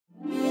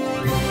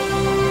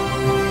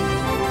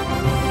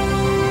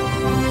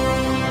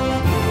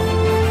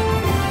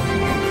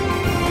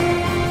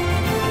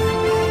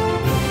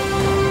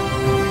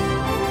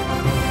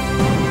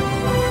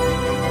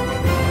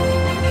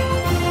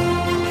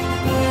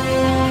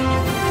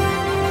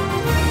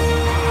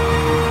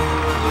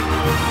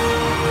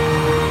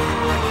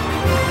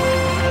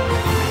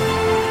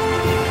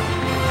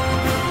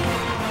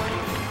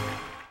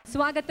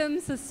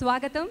స్వాగతం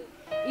సుస్వాగతం.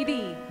 ఇది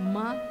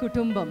మా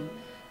కుటుంబం.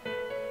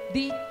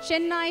 The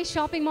Chennai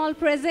shopping mall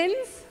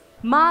presents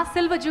మా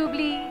silver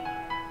Jubilee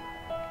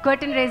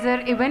curtain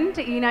razor event.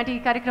 ఈనాటి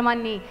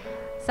కార్యక్రమాన్ని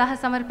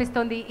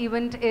సమర్పిస్తోంది.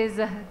 Event is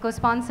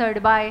కో-స్పాన్సర్డ్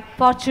by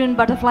fortune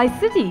butterfly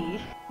city.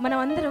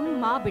 మనమందరం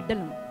మా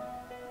బిడ్డలం,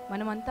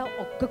 మనమంతా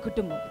ఒక్క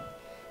కుటుంబం.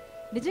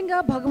 నిజంగా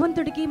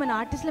భగవంతుడికి మన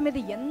ఆర్టిస్టుల మీద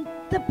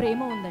ఎంత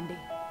ప్రేమ ఉందండి,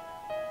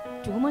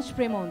 టూ మచ్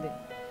ప్రేమ ఉంది.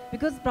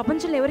 బికాజ్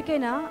ప్రపంచంలో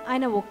ఎవరికైనా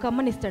ఆయన ఒక్క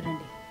అమ్మని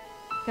ఇస్తాడండి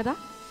కదా,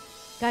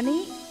 కానీ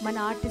మన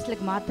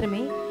ఆర్టిస్టులకు మాత్రమే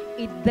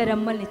ఇద్దరు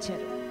అమ్మల్ని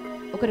ఇచ్చారు.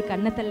 ఒకరు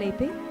కన్న తల్లి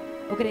అయితే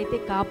ఒకరైతే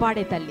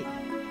కాపాడే తల్లి.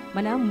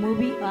 మన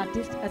మూవీ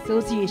ఆర్టిస్ట్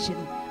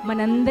అసోసియేషన్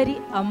మనందరి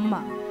అమ్మ,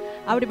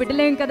 ఆవిడ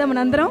బిడ్డలేం కదా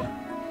మనందరం.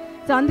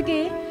 సో అందుకే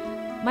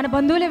మన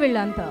బంధువులే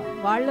వీళ్ళంతా.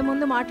 వాళ్ళ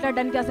ముందు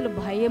మాట్లాడడానికి అసలు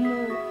భయము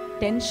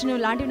టెన్షన్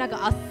లాంటివి నాకు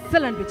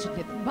అస్సలు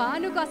అనిపించట్లేదు.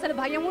 భానుకు అసలు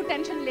భయము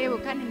టెన్షన్ లేవు,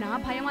 కానీ నా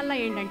భయం వల్ల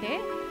ఏంటంటే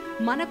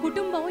మన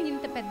కుటుంబం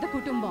ఇంత పెద్ద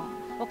కుటుంబం.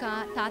 ఒక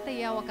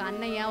తాతయ్య, ఒక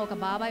అన్నయ్య, ఒక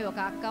బాబాయ్, ఒక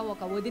అక్క,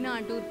 ఒక వదిన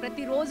అంటూ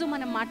ప్రతిరోజు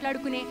మనం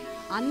మాట్లాడుకునే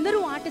అందరూ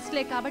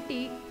ఆర్టిస్టులే. కాబట్టి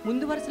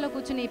ముందు వరుసలో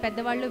కూర్చుని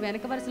పెద్దవాళ్ళు,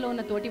 వెనక వరుసలో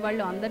ఉన్న తోటి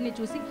వాళ్ళు అందరినీ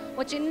చూసి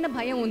ఒక చిన్న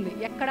భయం ఉంది.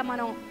 ఎక్కడ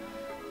మనం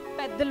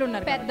పెద్దలు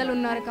ఉన్నారు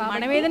కాబట్టి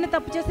మనం ఏదైనా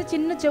తప్పు చేస్తే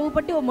చిన్న చెవు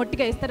పట్టి ఓ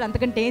మొట్టిగా ఇస్తారు,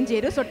 అంతకంటే ఏం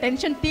చేయరు. సో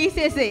టెన్షన్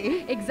తీసేసే.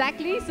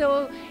 ఎగ్జాక్ట్లీ. సో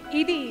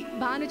ఇది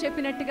భాను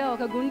చెప్పినట్టుగా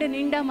ఒక గుండె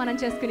నిండా మనం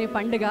చేసుకునే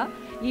పండుగ.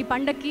 ఈ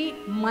పండగకి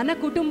మన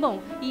కుటుంబం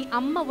ఈ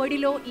అమ్మ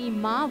ఒడిలో, ఈ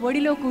మా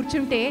ఒడిలో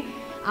కూర్చుంటే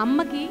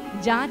అమ్మకి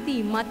జాతి,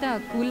 మత,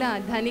 కుల,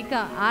 ధనిక,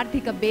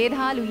 ఆర్థిక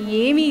భేదాలు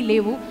ఏమీ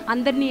లేవు.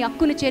 అందరినీ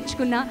హక్కును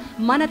చేర్చుకున్న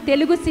మన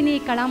తెలుగు సినీ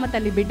కళామ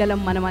తల్లి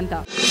బిడ్డలం మనమంతా.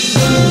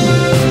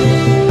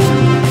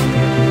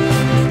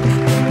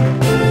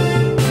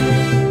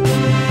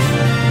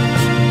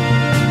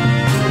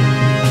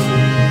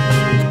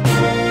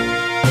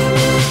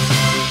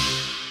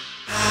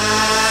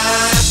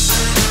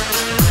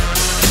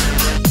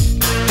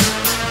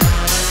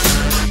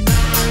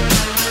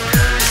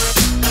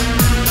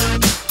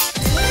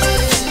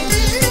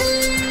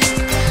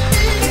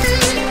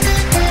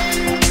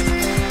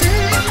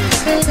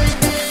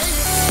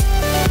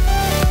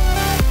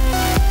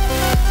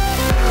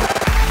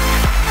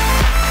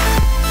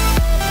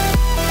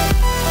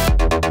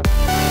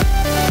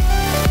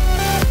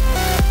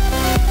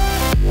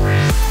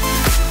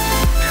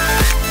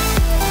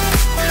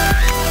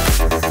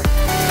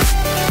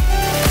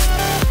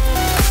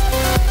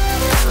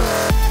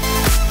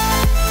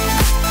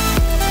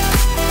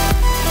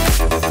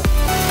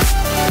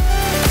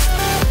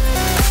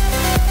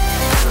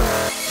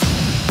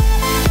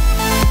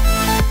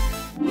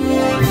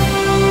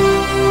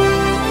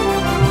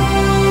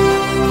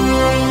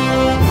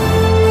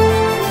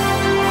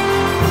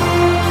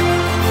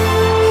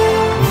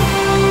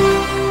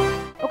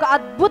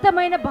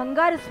 అద్భుతమైన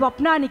బంగారు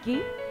స్వప్నానికి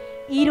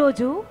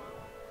ఈరోజు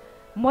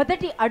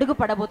మొదటి అడుగు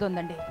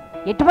పడబోతోందండి.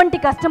 ఎటువంటి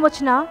కష్టం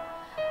వచ్చినా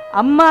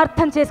అమ్మ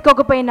అర్థం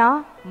చేసుకోకపోయినా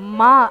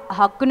మా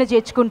హక్కును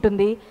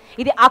చేర్చుకుంటుంది.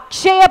 ఇది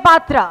అక్షయ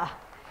పాత్ర.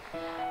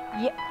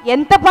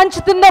 ఎంత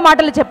పంచుతుందో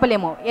మాటలు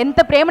చెప్పలేము, ఎంత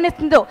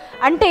ప్రేమనిస్తుందో.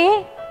 అంటే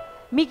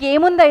మీకు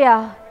ఏముందయ్యా,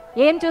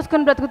 ఏం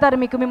చూసుకొని బ్రతుకుతారు,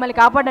 మీకు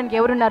మిమ్మల్ని కాపాడడానికి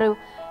ఎవరున్నారు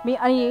మీ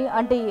అని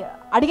అంటే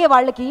అడిగే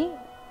వాళ్ళకి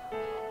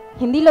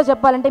హిందీలో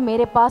చెప్పాలంటే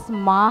మేరే పాస్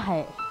మా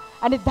హై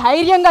అని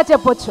ధైర్యంగా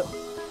చెప్పొచ్చు.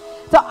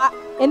 సో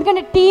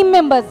ఎందుకంటే టీమ్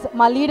మెంబర్స్,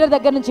 మా లీడర్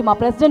దగ్గర నుంచి, మా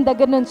ప్రెసిడెంట్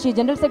దగ్గర నుంచి,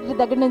 జనరల్ సెక్రటరీ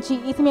దగ్గర నుంచి,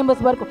 ఈసీ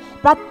మెంబర్స్ వరకు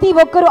ప్రతి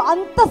ఒక్కరూ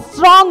అంత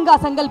స్ట్రాంగ్గా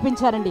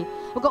సంకల్పించారండి.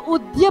 ఒక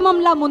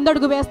ఉద్యమంలా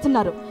ముందడుగు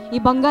వేస్తున్నారు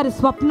ఈ బంగారు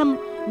స్వప్నం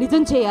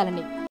నిజం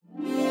చేయాలని.